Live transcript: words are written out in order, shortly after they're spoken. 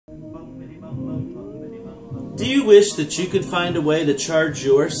Do you wish that you could find a way to charge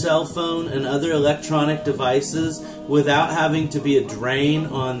your cell phone and other electronic devices without having to be a drain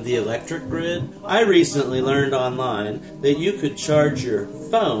on the electric grid? I recently learned online that you could charge your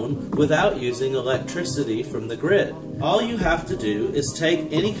phone without using electricity from the grid. All you have to do is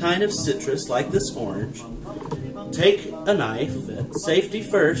take any kind of citrus like this orange, take a knife, safety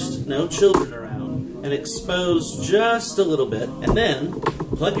first, no children around, and expose just a little bit, and then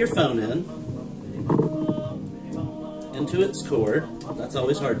plug your phone in into its cord. That's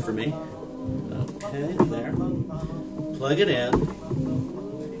always hard for me. Okay, there. Plug it in,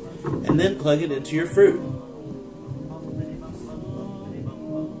 and then plug it into your fruit.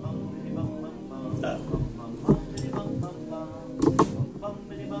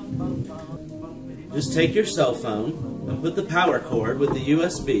 Just take your cell phone and put the power cord with the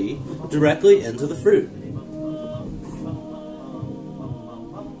USB directly into the fruit.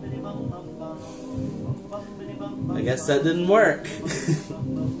 I guess that didn't work.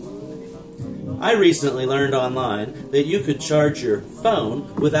 I recently learned online that you could charge your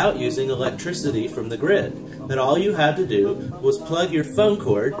phone without using electricity from the grid. That all you had to do was plug your phone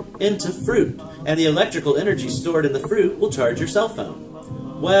cord into fruit, and the electrical energy stored in the fruit will charge your cell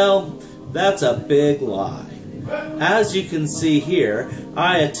phone. Well, that's a big lie. As you can see here,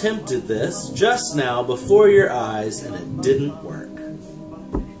 I attempted this just now before your eyes, and it didn't work.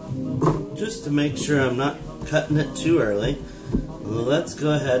 Just to make sure I'm not cutting it too early, let's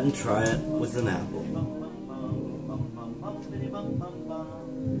go ahead and try it with an apple.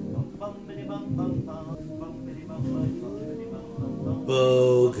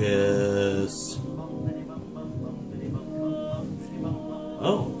 Bogus.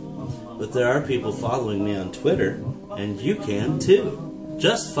 Oh, but there are people following me on Twitter, and you can too.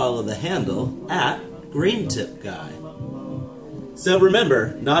 Just follow the handle @GreenTipGuy. So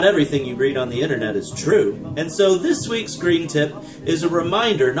remember, not everything you read on the internet is true, and so this week's Green Tip is a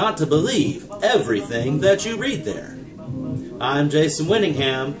reminder not to believe everything that you read there. I'm Jason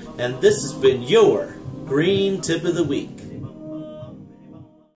Winningham, and this has been your Green Tip of the Week.